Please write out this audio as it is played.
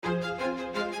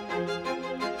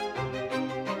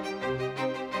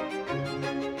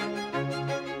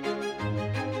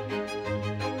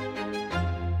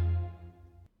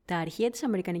Τα αρχεία της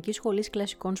Αμερικανικής Σχολής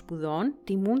Κλασικών Σπουδών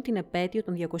τιμούν την επέτειο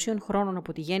των 200 χρόνων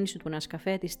από τη γέννηση του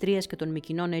ανασκαφέα της Τρίας και των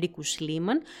Μυκηνών Ερίκου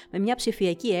Σλίμαν με μια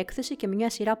ψηφιακή έκθεση και μια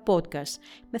σειρά podcast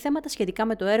με θέματα σχετικά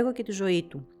με το έργο και τη ζωή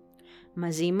του.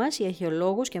 Μαζί μας η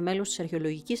αρχαιολόγος και μέλος της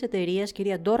αρχαιολογικής εταιρείας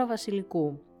κυρία Dora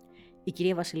Vassilikou. Η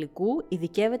κυρία Βασιλικού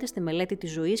ειδικεύεται στη μελέτη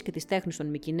της ζωής και της τέχνης των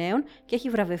Μυκηναίων και έχει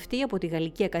βραβευτεί από τη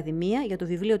Γαλλική Ακαδημία για το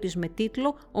βιβλίο της με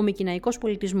τίτλο «Ο Μυκηναϊκός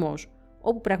πολιτισμός»,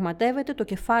 όπου πραγματεύεται το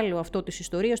κεφάλαιο αυτό της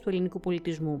ιστορίας του ελληνικού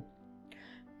πολιτισμού.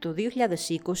 Το 2020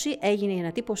 έγινε η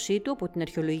ανατύπωσή του από την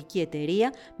αρχαιολογική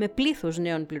εταιρεία με πλήθος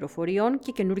νέων πληροφοριών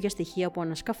και καινούργια στοιχεία από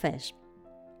ανασκαφές.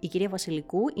 Η κυρία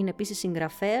Βασιλικού είναι επίσης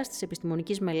συγγραφέας της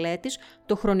επιστημονικής μελέτης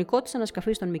 «Το Χρονικό της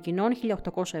ανασκαφής των Μυκηνών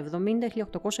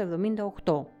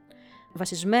 1870-1878».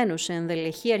 Βασισμένο σε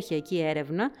ενδελεχή αρχαιακή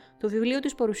έρευνα, το βιβλίο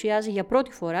της παρουσιάζει για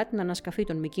πρώτη φορά την ανασκαφή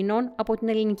των Μυκηνών από την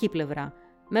ελληνική πλευρά,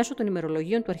 μέσω των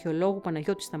ημερολογίων του αρχαιολόγου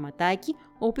Παναγιώτη Σταματάκη,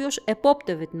 ο οποίος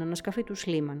επόπτευε την ανασκαφή του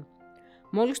Σλίμαν.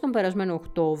 Μόλις τον περασμένο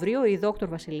Οκτώβριο, η Δόκτωρ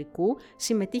Βασιλικού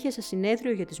συμμετείχε σε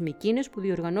συνέδριο για τις Μυκήνες που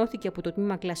διοργανώθηκε από το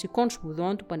Τμήμα Κλασικών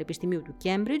Σπουδών του Πανεπιστημίου του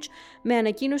Cambridge με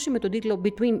ανακοίνωση με τον τίτλο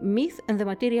 «Between Myth and the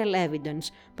Material Evidence»,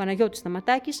 Παναγιώτης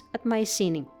Σταματάκης at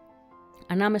Mycenae.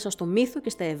 Ανάμεσα στο μύθο και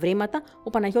στα ευρήματα, ο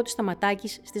Παναγιώτης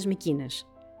Σταματάκης στις Μυκήνες.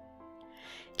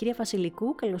 Κυρία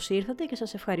Βασιλικού, καλώς ήρθατε και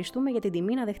σας ευχαριστούμε για την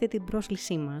τιμή να δεχτείτε την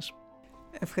πρόσκλησή μας.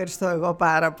 Ευχαριστώ εγώ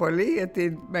πάρα πολύ για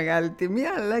την μεγάλη τιμή,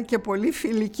 αλλά και πολύ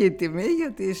φιλική τιμή,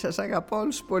 γιατί σας αγαπώ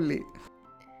όλους πολύ.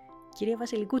 Κυρία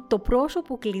Βασιλικού, το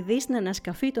πρόσωπο κλειδί στην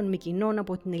ανασκαφή των Μυκηνών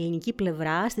από την ελληνική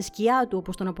πλευρά, στη σκιά του,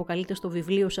 όπως τον αποκαλείτε στο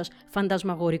βιβλίο σας,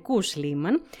 φαντασμαγορικού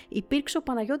Σλίμαν, υπήρξε ο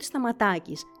Παναγιώτης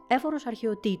Σταματάκης, έφορος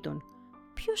αρχαιοτήτων.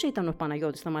 Ποιος ήταν ο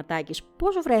Παναγιώτης Σταματάκης,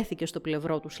 πώς βρέθηκε στο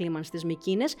πλευρό του Σλίμαν στις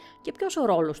Μυκήνες και ποιος ο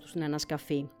ρόλος του στην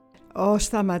ανασκαφή? Ο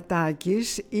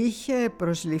Σταματάκης είχε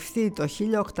προσληφθεί το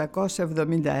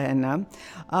 1871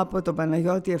 από τον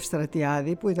Παναγιώτη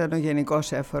Ευστρατιάδη, που ήταν ο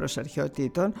Γενικός Έφορος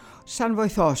Αρχαιοτήτων, σαν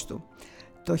βοηθός του.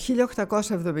 Το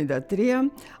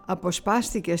 1873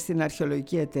 αποσπάστηκε στην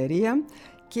αρχαιολογική εταιρεία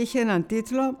και είχε έναν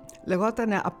τίτλο,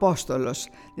 λεγότανε Απόστολος.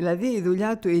 Δηλαδή η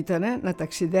δουλειά του ήταν να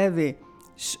ταξιδεύει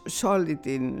σε όλη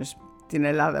την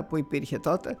Ελλάδα που υπήρχε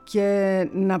τότε και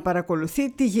να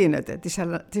παρακολουθεί τι γίνεται,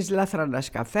 τις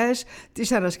λαθρανασκαφές,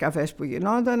 τις ανασκαφές που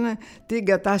γινόταν, την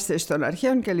κατάσταση των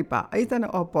αρχαίων κλπ. Ήταν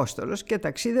ο Απόστολος και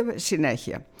ταξίδευε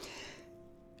συνέχεια.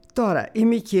 Τώρα, οι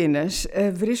Μυκήνες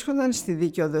βρίσκονταν στη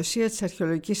δικαιοδοσία της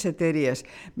αρχαιολογικής εταιρείας,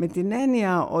 με την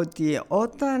έννοια ότι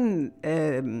όταν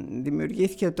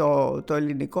δημιουργήθηκε το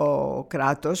ελληνικό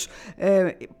κράτος,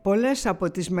 πολλές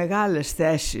από τις μεγάλες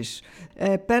θέσεις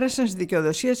πέρασαν στη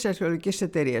δικαιοδοσία της αρχαιολογικής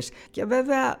εταιρείας. Και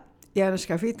βέβαια η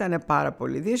ανασκαφή ήταν πάρα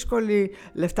πολύ δύσκολη,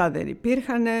 λεφτά δεν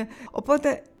υπήρχαν,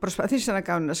 οπότε προσπαθήσαν να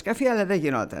κάνουν ανασκαφή, αλλά δεν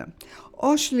γινόταν.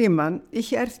 Ο Σλίμαν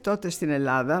είχε έρθει τότε στην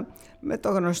Ελλάδα με το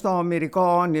γνωστό ομηρικό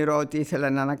όνειρο ότι ήθελε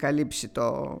να ανακαλύψει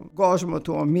το κόσμο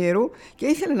του Ομήρου και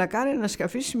ήθελε να κάνει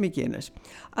ανασκαφή στις Μυκήνες.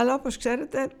 Αλλά όπως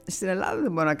ξέρετε, στην Ελλάδα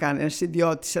δεν μπορεί να κάνει ένας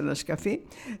ιδιώτης ανασκαφή,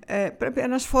 πρέπει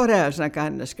ένας φορέας να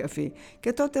κάνει ανασκαφή.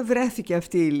 Και τότε βρέθηκε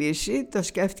αυτή η λύση, το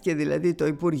σκέφτηκε δηλαδή το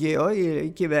Υπουργείο,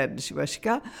 η κυβέρνηση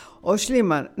βασικά, ο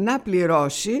Σλίμαν να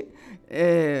πληρώσει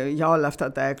για όλα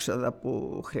αυτά τα έξοδα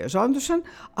που χρειαζόντουσαν,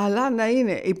 αλλά να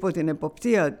είναι υπό την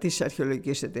εποπτεία της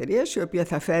αρχαιολογικής εταιρείας, η οποία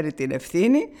θα φέρει την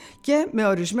ευθύνη και με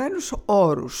ορισμένους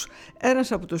όρους.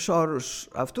 Ένας από τους όρους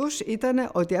αυτούς ήταν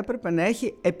ότι έπρεπε να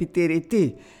έχει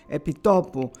επιτηρητή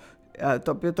επιτόπου,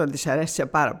 το οποίο τον δυσαρέστησε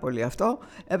πάρα πολύ αυτό,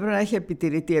 έπρεπε να έχει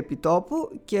επιτηρητή επιτόπου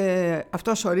και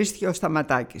αυτός ορίστηκε ο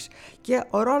Σταματάκης. Και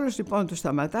ο ρόλος λοιπόν του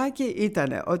Σταματάκη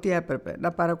ήταν ότι έπρεπε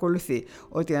να παρακολουθεί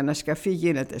ότι η ανασκαφή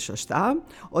γίνεται σωστά,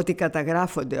 ότι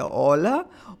καταγράφονται όλα,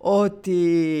 ότι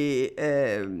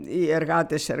οι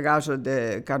εργάτες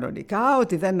εργάζονται κανονικά,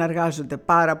 ότι δεν εργάζονται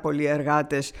πάρα πολλοί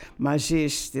εργάτες μαζί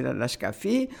στην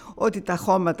ανασκαφή, ότι τα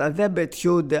χώματα δεν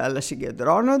πετιούνται αλλά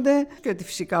συγκεντρώνονται και ότι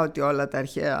φυσικά ότι όλα τα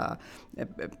αρχαία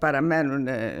παραμένουν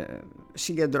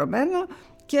συγκεντρωμένα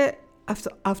και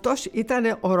αυτός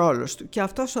ήταν ο ρόλος του. Και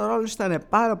αυτός ο ρόλος ήταν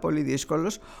πάρα πολύ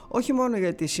δύσκολος, όχι μόνο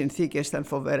γιατί οι συνθήκες ήταν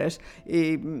φοβερές,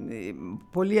 η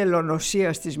πολύ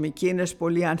ελονοσία στις Μυκήνες,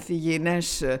 πολύ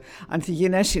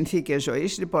ανθυγιεινές συνθήκες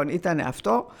ζωής. Λοιπόν, ήταν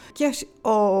αυτό και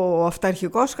ο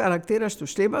αυταρχικός χαρακτήρας του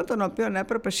Σλίμαν, τον οποίον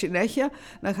έπρεπε συνέχεια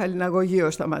να χαλιναγωγεί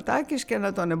ο Σταματάκης και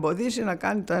να τον εμποδίζει να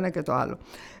κάνει το ένα και το άλλο.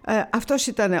 Αυτός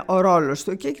ήταν ο ρόλος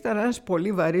του και ήταν ένας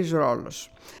πολύ βαρύς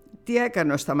ρόλος. Τι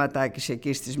έκανε ο Σταματάκης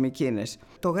εκεί στις Μυκήνες?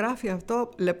 Το γράφει αυτό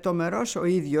λεπτομερώς ο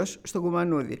ίδιος στο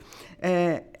Κουμανούδι.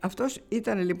 Αυτός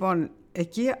ήταν λοιπόν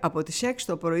εκεί από τις 6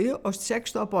 το πρωί ως τις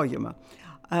 6 το απόγευμα.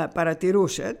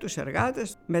 παρατηρούσε τους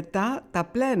εργάτες, μετά τα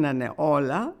πλένανε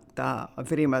όλα τα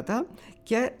βρήματα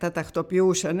και τα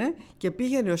τακτοποιούσανε και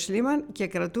πήγαινε ο Schliemann και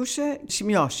κρατούσε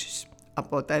σημειώσεις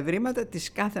από τα ευρήματα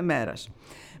της κάθε μέρας.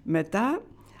 Μετά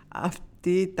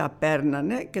αυτοί τα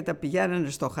παίρνανε και τα πηγαίνανε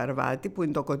στο Χαρβάτι, που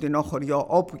είναι το κοντινό χωριό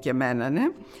όπου και μένανε,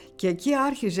 και εκεί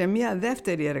άρχιζε μια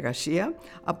δεύτερη εργασία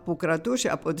που κρατούσε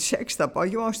από τις 6 το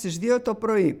απόγευμα ως τις 2 το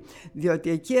πρωί, διότι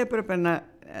εκεί έπρεπε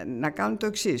να κάνουν το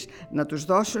εξής: να τους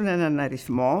δώσουν έναν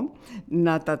αριθμό,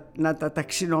 να τα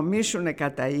ταξινομήσουν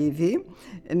κατά είδη,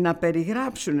 να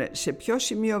περιγράψουν σε ποιο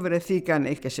σημείο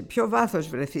βρεθήκανε και σε ποιο βάθος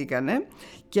βρεθήκανε,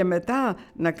 και μετά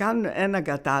να κάνουν έναν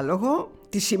κατάλογο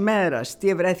της ημέρας, τι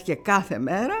ευρέθηκε κάθε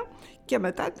μέρα, και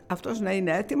μετά αυτός να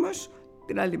είναι έτοιμος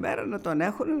την άλλη μέρα να τον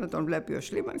έχουν, να τον βλέπει ο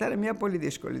Schliemann. Ήταν μια πολύ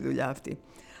δύσκολη δουλειά αυτή.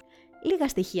 Λίγα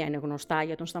στοιχεία είναι γνωστά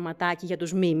για τον Σταματάκη, για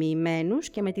τους μη μοιημένους,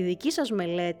 και με τη δική σας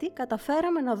μελέτη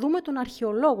καταφέραμε να δούμε τον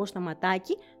αρχαιολόγο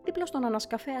Σταματάκη δίπλα στον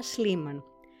ανασκαφέα Schliemann.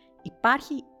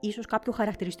 Υπάρχει ίσως κάποιο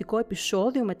χαρακτηριστικό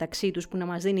επεισόδιο μεταξύ τους που να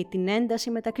μας δίνει την ένταση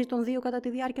μεταξύ των δύο κατά τη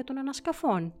διάρκεια των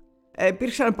ανασκαφών?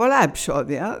 Υπήρξαν πολλά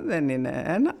επεισόδια, δεν είναι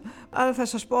ένα, αλλά θα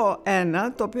σας πω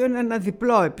ένα, το οποίο είναι ένα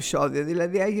διπλό επεισόδιο,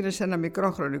 δηλαδή έγινε σε ένα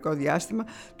μικρό χρονικό διάστημα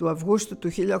του Αυγούστου του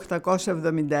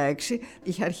 1876,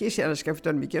 είχε αρχίσει η ανασκαφή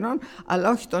των Μυκηνών, αλλά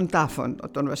όχι των τάφων,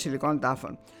 των βασιλικών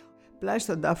τάφων. Πλάι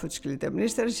στον τάφο της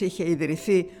Κλειτεμνίστερης είχε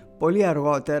ιδρυθεί πολύ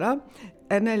αργότερα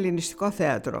ένα ελληνιστικό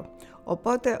θέατρο.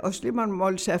 Οπότε ο Schliemann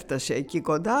μόλις έφτασε εκεί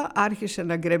κοντά άρχισε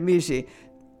να γκρεμίζει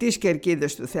τις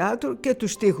κερκίδες του θεάτρου και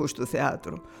τους τοίχους του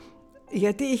θεάτρου.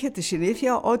 Γιατί είχε τη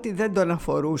συνήθεια ότι δεν τον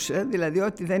αφορούσε, δηλαδή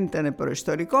ότι δεν ήταν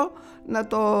προϊστορικό, να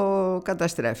το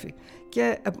καταστρέφει.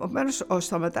 Και επομένως ο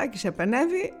Σταματάκης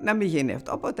επενέβη να μην γίνει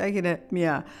αυτό. Οπότε έγινε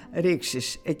μια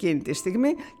ρήξη εκείνη τη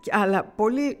στιγμή, αλλά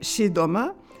πολύ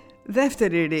σύντομα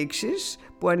δεύτερη ρήξης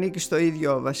που ανήκει στο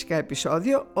ίδιο βασικά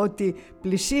επεισόδιο, ότι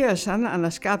πλησίασαν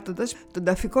ανασκάπτοντας τον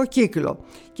ταφικό κύκλο,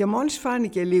 και μόλις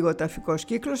φάνηκε λίγο ο ταφικός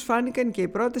κύκλος φάνηκαν και οι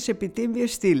πρώτες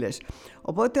επιτύμβιες στήλες.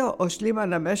 Οπότε ο Schliemann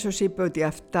αμέσως είπε ότι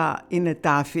αυτά είναι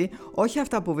τάφοι, όχι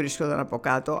αυτά που βρίσκονταν από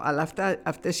κάτω, αλλά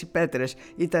αυτές οι πέτρες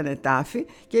ήταν τάφοι,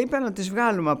 και είπε να τις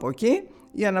βγάλουμε από εκεί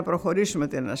για να προχωρήσουμε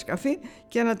την ανασκαφή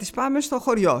και να τις πάμε στο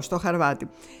χωριό, στο Χαρβάτι.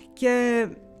 Και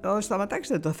ο Σταματάκης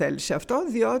δεν το θέλησε αυτό,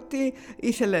 διότι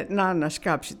ήθελε να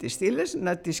ανασκάψει τις στήλες,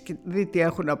 να τις δει τι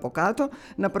έχουν από κάτω,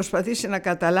 να προσπαθήσει να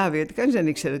καταλάβει, γιατί κανείς δεν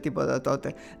ήξερε τίποτα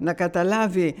τότε, να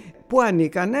καταλάβει πού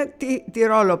ανήκανε, τι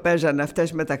ρόλο παίζανε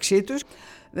αυτές μεταξύ τους.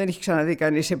 Δεν είχε ξαναδεί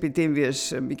κανείς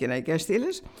επιτύμβιες μυκηναϊκές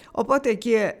στήλες, οπότε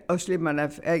εκεί ο Schliemann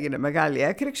έγινε μεγάλη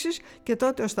έκρηξη και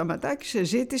τότε ο Σταματάκης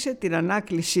ζήτησε την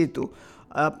ανάκλησή του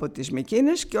από τις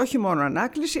Μυκήνες, και όχι μόνο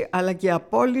ανάκληση αλλά και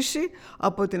απόλυση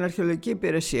από την αρχαιολογική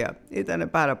υπηρεσία. Ήταν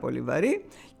πάρα πολύ βαρύ,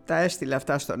 τα έστειλε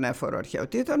αυτά στον έφορο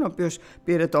αρχαιοτήτων, ο οποίος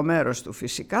πήρε το μέρος του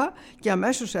φυσικά και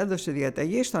αμέσως έδωσε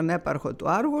διαταγή στον έπαρχο του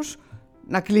Άργους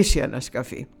να κλείσει η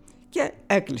ανασκαφή, και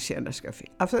έκλεισε η ανασκαφή.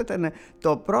 Αυτό ήταν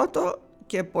το πρώτο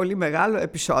και πολύ μεγάλο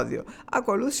επεισόδιο.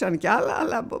 Ακολούθησαν κι άλλα,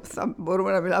 αλλά θα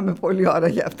μπορούμε να μιλάμε πολλή ώρα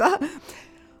για αυτά.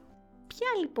 Ποια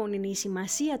λοιπόν είναι η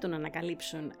σημασία των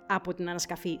ανακαλύψεων από την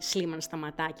ανασκαφή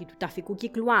Schliemann-Σταματάκη του ταφικού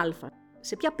κύκλου Α?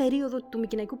 Σε ποια περίοδο του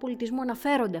μυκηναϊκού πολιτισμού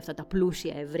αναφέρονται αυτά τα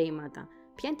πλούσια ευρήματα?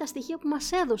 Ποια είναι τα στοιχεία που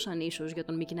μας έδωσαν ίσως για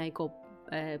τον μυκηναϊκό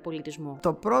πολιτισμό?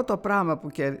 Το πρώτο πράγμα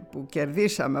που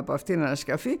κερδίσαμε από αυτήν την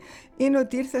ανασκαφή είναι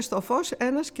ότι ήρθε στο φως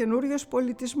ένας καινούριος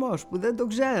πολιτισμός που δεν τον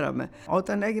ξέραμε.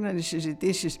 Όταν έγιναν οι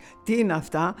συζητήσεις τι είναι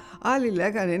αυτά, άλλοι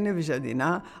λέγανε είναι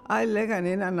βυζαντινά, άλλοι λέγανε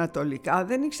είναι ανατολικά,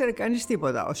 δεν ήξερε κανείς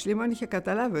τίποτα. Ο Schliemann είχε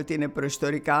καταλάβει ότι είναι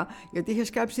προϊστορικά, γιατί είχε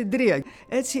σκάψει την τρία.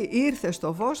 Έτσι ήρθε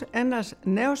στο φως ένας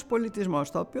νέος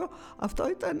πολιτισμός, το οποίο αυτό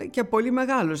ήταν και πολύ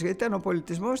μεγάλος, γιατί ήταν ο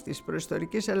πολιτισμός της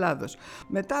προϊστορικής Ελλάδος.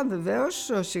 Μετά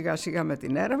βεβαίως σιγά σιγά με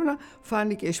την έρευνα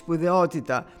φάνηκε η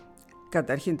σπουδαιότητα.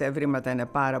 Καταρχήν τα ευρήματα είναι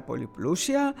πάρα πολύ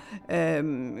πλούσια,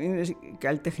 είναι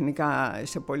καλλιτεχνικά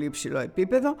σε πολύ υψηλό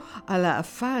επίπεδο, αλλά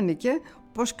φάνηκε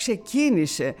πώς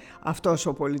ξεκίνησε αυτός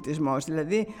ο πολιτισμός.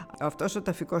 Δηλαδή αυτός ο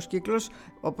ταφικός κύκλος,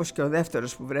 όπως και ο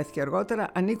δεύτερος που βρέθηκε αργότερα,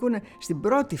 ανήκουν στην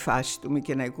πρώτη φάση του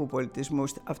μυκηναϊκού πολιτισμού,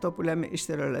 αυτό που λέμε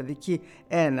ιστεροελλαδική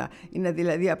 1. Είναι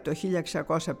δηλαδή από το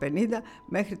 1650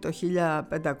 μέχρι το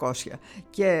 1500.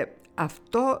 Και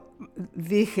αυτό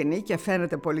δείχνει και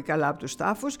φαίνεται πολύ καλά από τους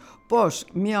τάφους πως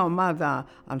μια ομάδα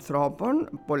ανθρώπων,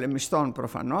 πολεμιστών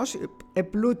προφανώς,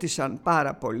 επλούτησαν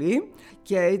πάρα πολύ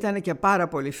και ήταν και πάρα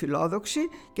πολύ φιλόδοξοι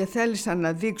και θέλησαν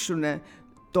να δείξουν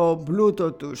το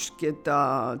πλούτο τους και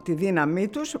τη δύναμή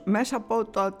τους μέσα από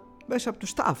μέσα από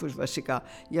τους τάφους βασικά.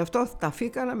 Γι' αυτό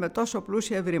ταφήκανε με τόσο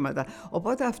πλούσια ευρήματα.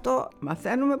 Οπότε αυτό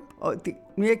μαθαίνουμε ότι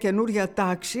μια καινούρια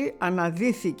τάξη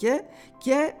αναδύθηκε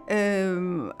και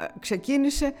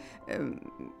ξεκίνησε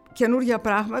καινούρια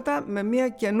πράγματα με μια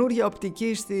καινούρια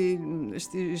οπτική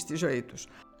στη ζωή τους.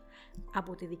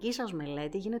 Από τη δική σας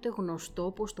μελέτη γίνεται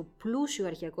γνωστό πως το πλούσιο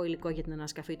αρχαιακό υλικό για την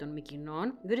ανασκαφή των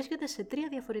Μυκηνών βρίσκεται σε 3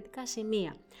 διαφορετικά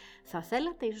σημεία. Θα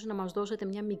θέλατε ίσως να μας δώσετε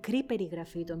μια μικρή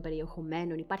περιγραφή των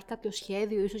περιεχομένων? Υπάρχει κάποιο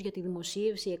σχέδιο ίσως για τη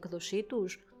δημοσίευση, η έκδοσή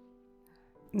τους?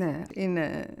 Ναι,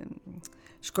 είναι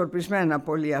σκορπισμένα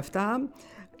πολύ αυτά.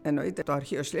 Εννοείται το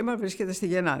αρχείο Schliemann βρίσκεται στη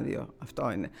Γενάδιο.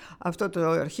 Αυτό είναι. Αυτό το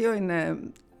αρχείο είναι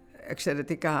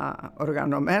εξαιρετικά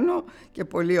οργανωμένο και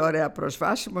πολύ ωραία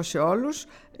προσβάσιμο σε όλους.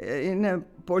 Είναι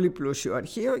πολύ πλούσιο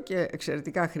αρχείο και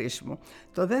εξαιρετικά χρήσιμο.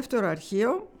 Το δεύτερο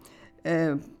αρχείο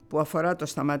που αφορά το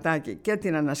Σταματάκη και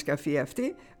την ανασκαφή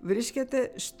αυτή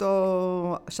βρίσκεται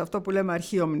σε αυτό που λέμε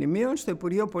αρχείο μνημείων στο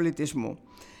Υπουργείο Πολιτισμού.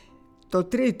 Το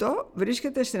τρίτο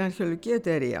βρίσκεται στην Αρχαιολογική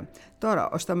Εταιρεία. Τώρα,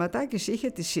 ο Σταματάκης είχε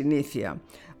τη συνήθεια,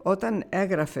 όταν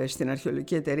έγραφε στην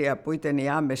Αρχαιολογική Εταιρεία, που ήταν η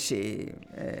άμεση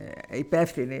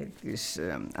υπεύθυνη της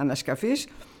ανασκαφής,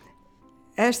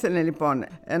 έστελνε λοιπόν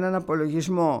έναν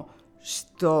απολογισμό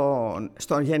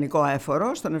στον Γενικό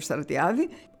Έφορο, στον Ευστρατιάδη,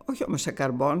 όχι όμως σε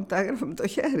καρμπόν, τα έγραφε με το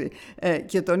χέρι.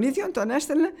 Και τον ίδιο τον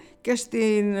έστελνε και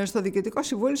στο Διοικητικό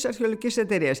Συμβούλιο της Αρχαιολογικής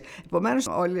Εταιρείας. Επομένως,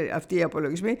 όλοι αυτοί οι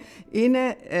απολογισμοί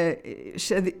είναι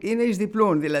εις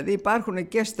διπλούν, δηλαδή υπάρχουν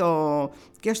και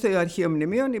στο Αρχείο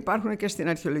Μνημείων, υπάρχουν και στην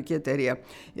Αρχαιολογική Εταιρεία.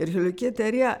 Η Αρχαιολογική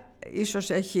Εταιρεία ίσως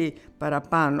έχει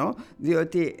παραπάνω,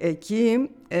 διότι εκεί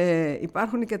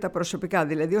υπάρχουν και τα προσωπικά.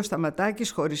 Δηλαδή ο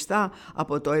Σταματάκης χωριστά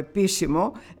από το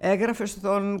επίσημο έγραφε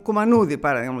στον Κουμανούδη,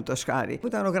 παραδείγματος χάρη, που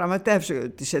ήταν ο γραμματεύς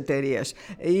της εταιρείας,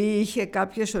 ή είχε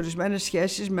κάποιες ορισμένες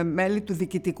σχέσεις με μέλη του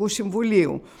Διοικητικού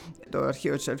Συμβουλίου. Το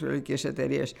αρχείο της Αρχαιολογικής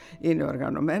Εταιρείας είναι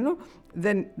οργανωμένο.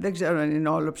 Δεν ξέρω αν είναι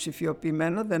όλο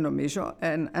ψηφιοποιημένο, δεν νομίζω.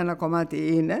 Ένα κομμάτι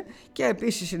είναι και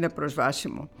επίσης είναι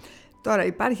προσβάσιμο. Τώρα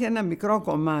υπάρχει ένα μικρό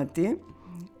κομμάτι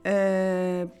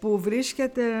που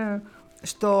βρίσκεται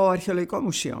στο Αρχαιολογικό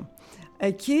Μουσείο.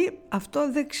 Εκεί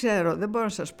αυτό δεν ξέρω, δεν μπορώ να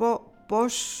σας πω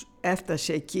πώς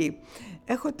έφτασε εκεί.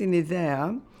 Έχω την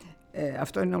ιδέα,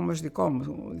 αυτό είναι όμως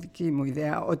δική μου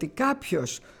ιδέα, ότι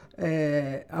κάποιος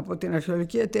από την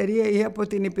Αρχαιολογική Εταιρεία ή από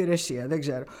την υπηρεσία, δεν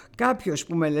ξέρω, κάποιος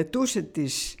που μελετούσε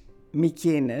τις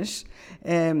Μυκήνες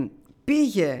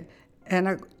πήγε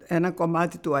ένα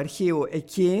κομμάτι του αρχείου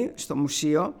εκεί στο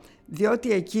μουσείο,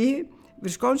 διότι εκεί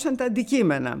βρισκόντουσαν τα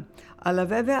αντικείμενα. Αλλά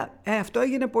βέβαια αυτό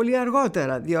έγινε πολύ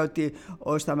αργότερα, διότι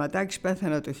ο Σταματάκης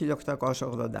πέθανε το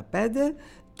 1885,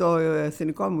 το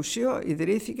Εθνικό Μουσείο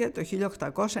ιδρύθηκε το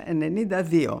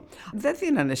 1892. Δεν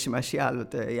δίνανε σημασία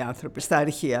άλλοτε οι άνθρωποι στα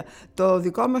αρχεία. Το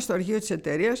δικό μας το αρχείο της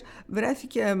εταιρείας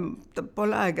βρέθηκε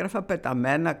πολλά έγγραφα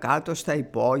πεταμένα κάτω στα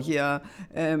υπόγεια,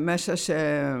 μέσα σε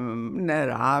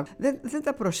νερά. Δεν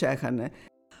τα προσέχανε.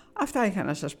 Αυτά είχα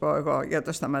να σας πω εγώ για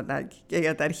το Σταματάκη και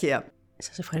για τα αρχεία.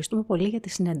 Σας ευχαριστούμε πολύ για τη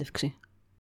συνέντευξη.